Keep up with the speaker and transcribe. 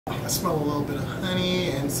smell a little bit of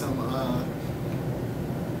honey and some a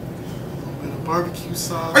little bit of barbecue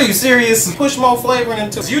sauce. Are you serious? Push more flavoring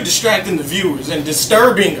into you distracting the viewers and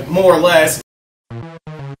disturbing more or less.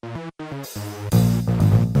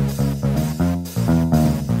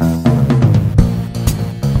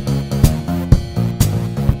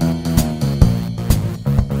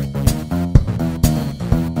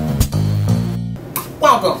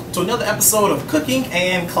 Welcome to another episode of Cooking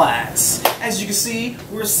and Class. As you can see,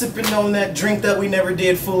 we're sipping on that drink that we never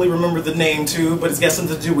did fully remember the name to, but it's got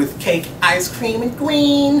something to do with cake, ice cream, and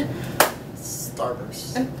green.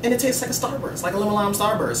 Starburst. And it tastes like a Starburst, like a lemon lime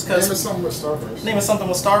Starburst. Name it something with Starburst. Name it something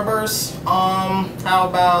with Starburst. How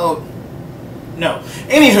about... No.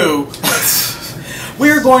 Anywho,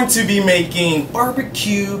 we're going to be making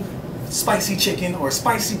barbecue spicy chicken, or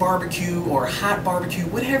spicy barbecue, or hot barbecue,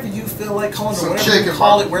 whatever you feel like calling it, or whatever you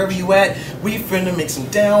call it, wherever you at. We finna make some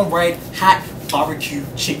downright hot barbecue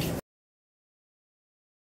chicken.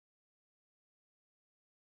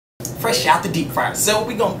 Fresh out the deep fryer. So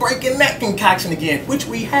we gonna break in that concoction again, which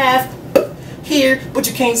we have here, but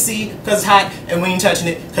you can't see because it's hot and we ain't touching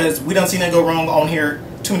it because we don't see nothing go wrong on here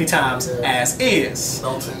too many times as is.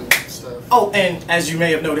 Melting stuff. Oh, and as you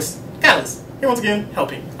may have noticed, Alice, here once again,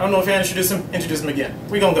 helping. I don't know if you introduce him again.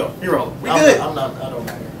 We gonna go. You're rolling. We good. I don't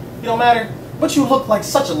matter. You don't matter? But you look like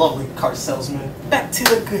such a lovely car salesman. Back to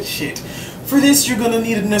the good shit. For this, you're gonna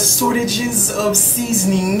need an assortages of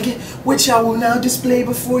seasoning, which I will now display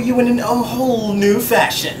before you in a whole new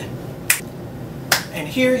fashion. And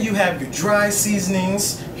here you have your dry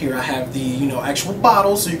seasonings. Here I have the, actual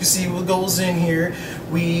bottle, so you can see what goes in here.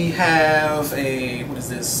 We have a, what is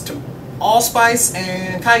this? Allspice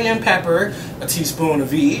and cayenne pepper, a teaspoon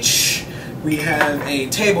of each. We have a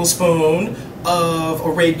tablespoon of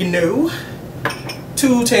oregano,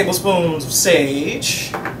 2 tablespoons of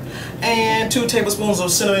sage, and 2 tablespoons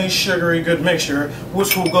of cinnamon sugary good mixture,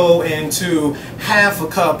 which will go into half a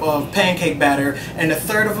cup of pancake batter and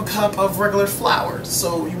 1/3 of a cup of regular flour.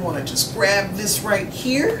 So you want to just grab this right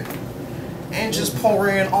here and just pour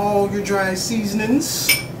in all your dry seasonings.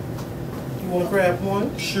 You want to grab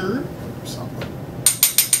one? Sure. Something.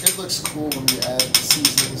 It looks cool when you add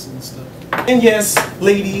seasonings and stuff. And yes,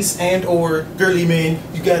 ladies and or girly men,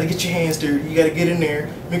 you gotta get your hands dirty. You gotta get in there,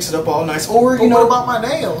 mix it up all nice. Or but what about my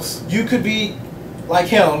nails? You could be like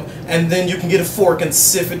him, and then you can get a fork and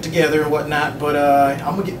sift it together and whatnot. But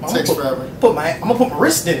I'm gonna put my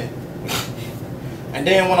wrist in it. And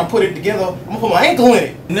then when I put it together, I'm gonna put my ankle in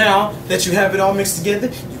it. Now that you have it all mixed together,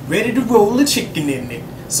 you're ready to roll the chicken in it.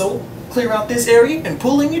 So clear out this area and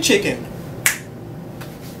pull in your chicken.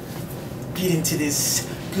 Get into this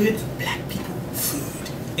good black people food,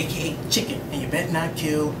 aka chicken, and you better not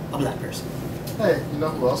kill a black person. Hey, you know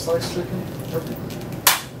who else likes chicken? Everybody.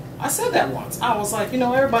 I said that once. I was like,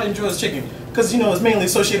 everybody enjoys chicken because it's mainly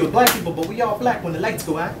associated with black people, but we all black when the lights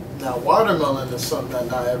go out. Now watermelon is something that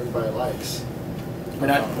not everybody likes. We're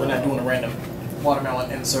not doing a random watermelon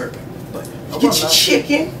insert, but you get your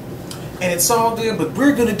chicken, and it's all good. But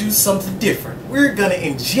we're gonna do something different. We're gonna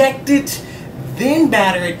inject it, then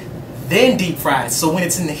batter it, then deep fry it. So when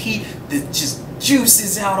it's in the heat, it just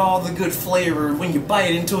juices out all the good flavor. When you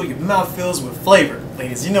bite into it, your mouth fills with flavor.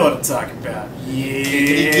 Ladies, you know what I'm talking about.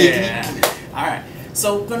 Yeah. Alright,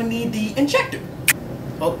 so we're gonna need the injector.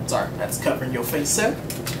 Oh, sorry, that's covering your face, sir.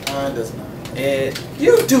 It doesn't matter.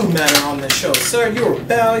 You do matter on this show, sir. You're a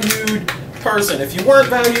valued person. If you weren't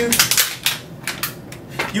valued,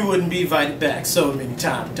 you wouldn't be invited back so many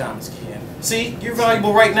times again. See, you're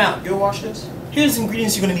valuable right now. Go watch this. Here's the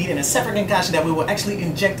ingredients you're going to need in a separate concoction that we will actually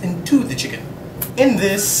inject into the chicken. In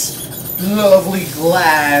this lovely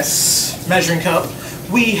glass measuring cup,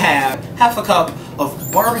 we have 1/2 cup of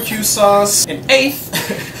barbecue sauce,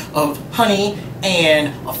 1/8 of honey,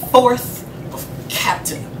 and 1/4 of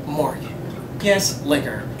Captain Morgan. Yes,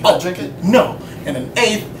 liquor. I'll drink it? No. And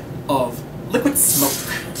 1/8 of liquid smoke.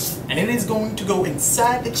 And it is going to go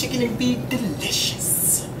inside the chicken and be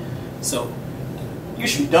delicious. So, you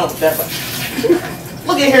should be done with that.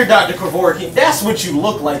 Look at here, Dr. Kevorkian. That's what you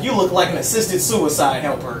look like. You look like an assisted suicide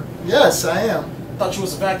helper. Yes, I am. Thought you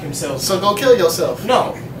was a vacuum salesman. So go kill yourself.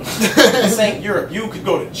 No. This ain't Europe. You could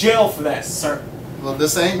go to jail for that, sir. Well,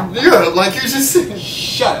 this ain't Europe, like you just said.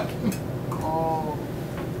 Shut up.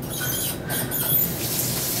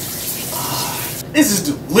 This is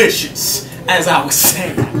delicious, as I was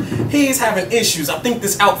saying. He's having issues. I think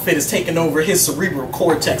this outfit is taking over his cerebral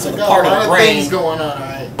cortex of the part of the brain. Things going on,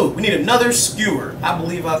 alright. Oh, we need another skewer. I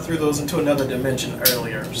believe I threw those into another dimension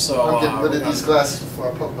earlier. So I'm getting rid of these glasses before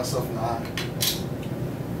I poke myself in the eye.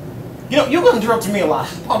 You're interrupting me a lot.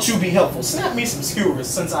 Why don't you be helpful? Snap me some skewers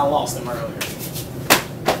since I lost them earlier.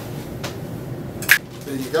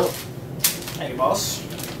 There you go. Hey, boss.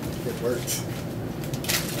 It worked.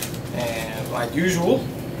 And like usual,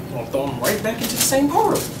 we're gonna throw them right back into the same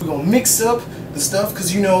portal. We're gonna mix up the stuff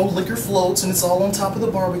because you know liquor floats and it's all on top of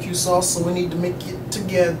the barbecue sauce, so we need to make it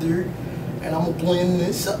together. And I'm gonna blend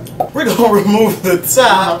this up. We're gonna remove the top. You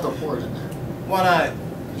have to pour it in there. Why not?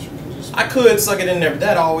 I could suck it in there, but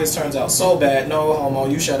that always turns out so bad. No homo,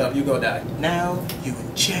 you shut up, you go die. Now you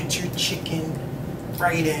inject your chicken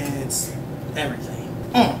right in its everything.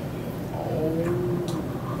 Oh,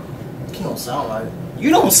 you don't sound right. You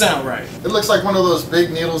don't sound right. It looks like one of those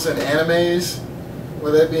big needles in animes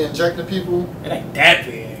where they be injecting people. It ain't that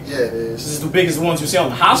big. Yeah, it is. This is the biggest ones you see on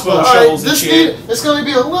the hospital All shows right, and shit. It's gonna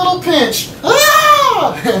be a little pinch.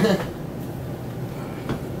 Ah!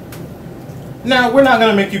 Now, we're not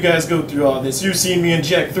gonna make you guys go through all this. You've seen me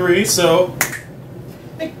inject 3, so...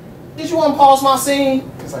 Hey, did you want to pause my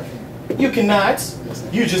scene? Yes, I can. You cannot. Yes,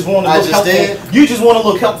 You just want to look helpful. did. You just want to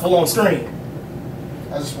look helpful on screen.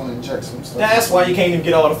 I just want to inject some stuff. That's why you can't even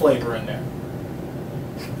get all the flavor in there.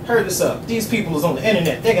 Hurry this up. These people is on the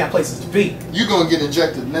internet. They got places to be. You gonna get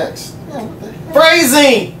injected next. Yeah, what the heck?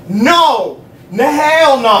 Phrasing! No! No,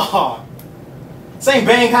 hell no! Same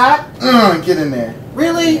Bangkok? Get in there.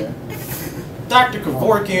 Really? Yeah. Dr.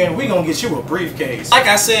 Kevorkian, we gonna get you a briefcase. Like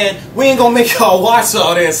I said, we ain't gonna make y'all watch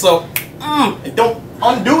all this, so don't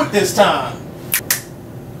undo it this time.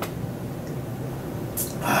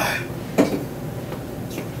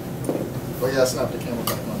 Oh yeah, snap the camera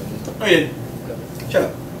back on again. Oh yeah. Shut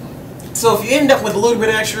up. So if you end up with a little bit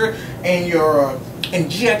extra and your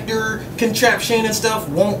injector contraption and stuff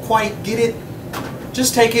won't quite get it,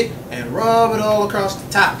 just take it and rub it all across the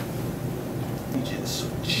top. You just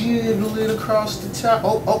jiggle it across the top.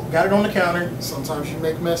 Oh, got it on the counter. Sometimes you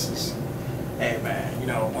make messes. Hey man, you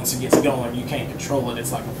know, once it gets going, you can't control it.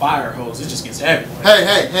 It's like a fire hose. It just gets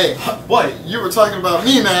everywhere. Hey. What? You were talking about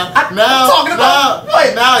me now. I'm talking about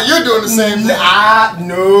what? Now you're doing the same thing.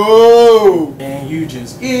 No. And you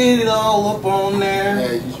just get it all up on there.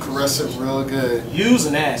 Hey, you caress it real good. Use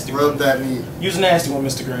a nasty one. Rub that meat. Use a nasty one,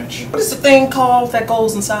 Mr. Grinch. What is the thing called that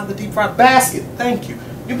goes inside the deep fried basket? Thank you.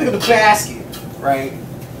 You pick up the basket, right?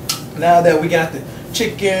 Now that we got the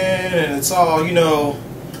chicken and it's all, you know,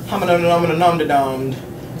 hum-a-dum-dum-dum-dum-dum,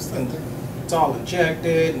 it's all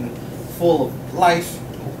injected and full of life,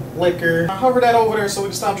 liquor. Hover that over there so we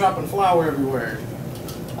can stop dropping flour everywhere.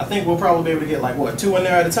 I think we'll probably be able to get like, what, 2 in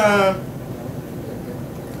there at a time?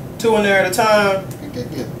 2 in there at a time? You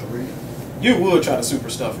could get 3. You would try to super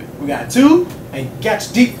stuff it. We got 2, and got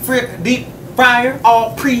your deep fryer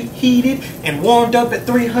all preheated and warmed up at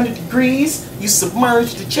 300 degrees. You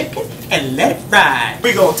submerge the chicken and let it ride.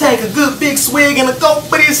 We're gonna take a good big swig and go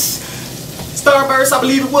for this Starburst, I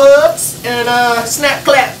believe it was, and snap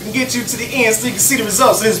clap and get you to the end so you can see the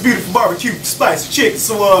results of this beautiful barbecue spicy chicken.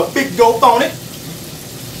 So big gulp on it.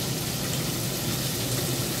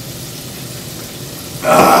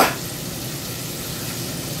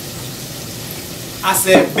 I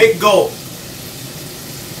said big gulp.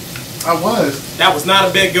 I was. That was not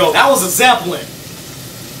a big gulp. That was a Zeppelin.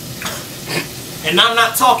 And I'm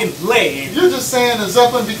not talking lead. You're just saying a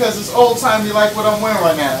Zeppelin because it's old time. You like what I'm wearing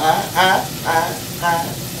right now.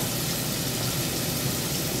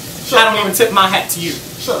 I don't even tip my hat to you.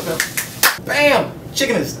 Shut up, man. Bam!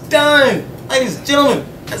 Chicken is done. Ladies and gentlemen,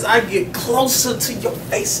 as I get closer to your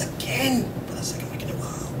face again. For the second week in a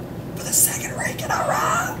row. For the second week in a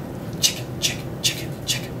row. Chicken.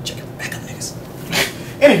 Back up, niggas.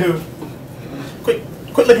 Anywho,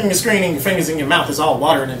 quit licking your screen and your fingers in your mouth is all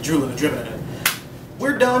watering and drooling and dripping in it.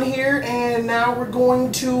 We're done here, and now we're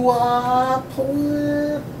going to we're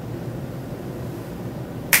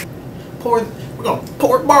gonna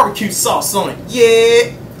pour barbecue sauce on it.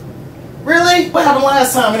 Yeah. Really? What happened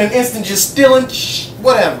last time in an instant just stealing?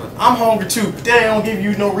 Whatever. I'm hungry too, but they don't give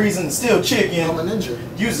you no reason to steal chicken. I'm a ninja.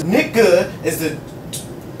 Use nigga is the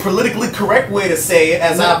politically correct way to say it,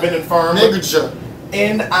 as I've been informed. Nigga.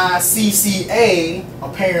 N-I-C-C-A,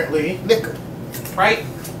 apparently. Nigga. Right?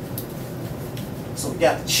 So we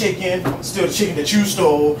got the chicken, still the chicken that you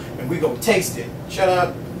stole, and we gonna taste it. Shut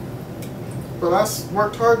up. But I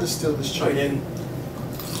worked hard to steal this No, you chicken. didn't.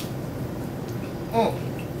 Oh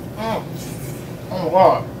my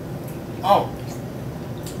god. Oh.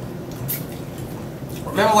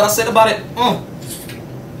 Remember what I said about it?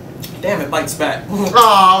 Damn, it bites back.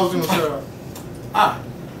 I was gonna say that.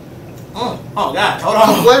 Oh god, hold The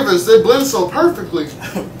on. flavors, they blend so perfectly.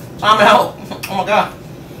 I'm out. Oh my god.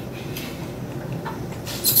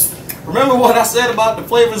 Remember what I said about the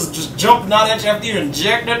flavors just jumping out at you after you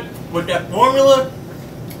inject it with that formula?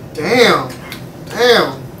 Damn.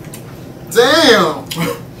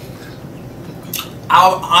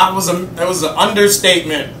 It was an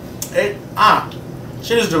understatement.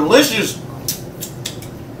 Shit is delicious.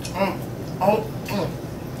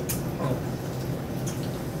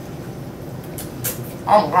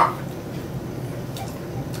 Oh my.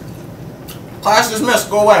 Class dismissed.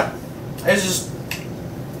 Go away. It's just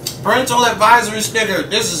parental advisory sticker.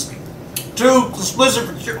 This is too explicit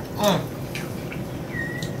for you. Oh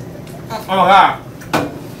god.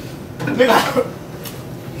 Nigga.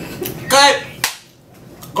 Cut.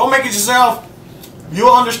 Go make it yourself.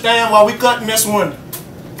 You'll understand why we cutting this one.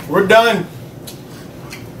 We're done.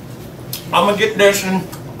 I'm gonna get this and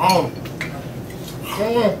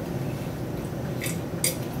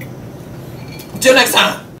Till next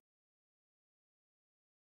time.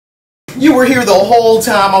 You were here the whole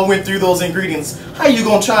time I went through those ingredients. How you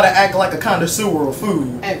gonna try to act like a connoisseur of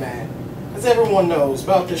food? Hey man, as everyone knows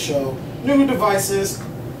about this show, new devices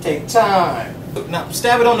take time. Now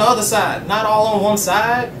stab it on the other side, not all on one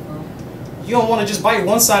side. You don't want to just bite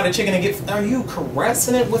one side of the chicken and get... Are you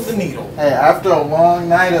caressing it with the needle? Hey, after a long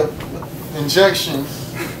night of injection.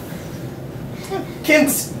 Kim,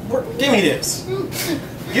 give me this.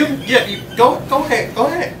 Go ahead.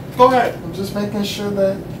 I'm just making sure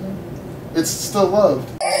that it's still loved.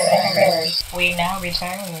 We now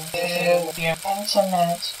return to your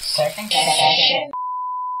internet second connection.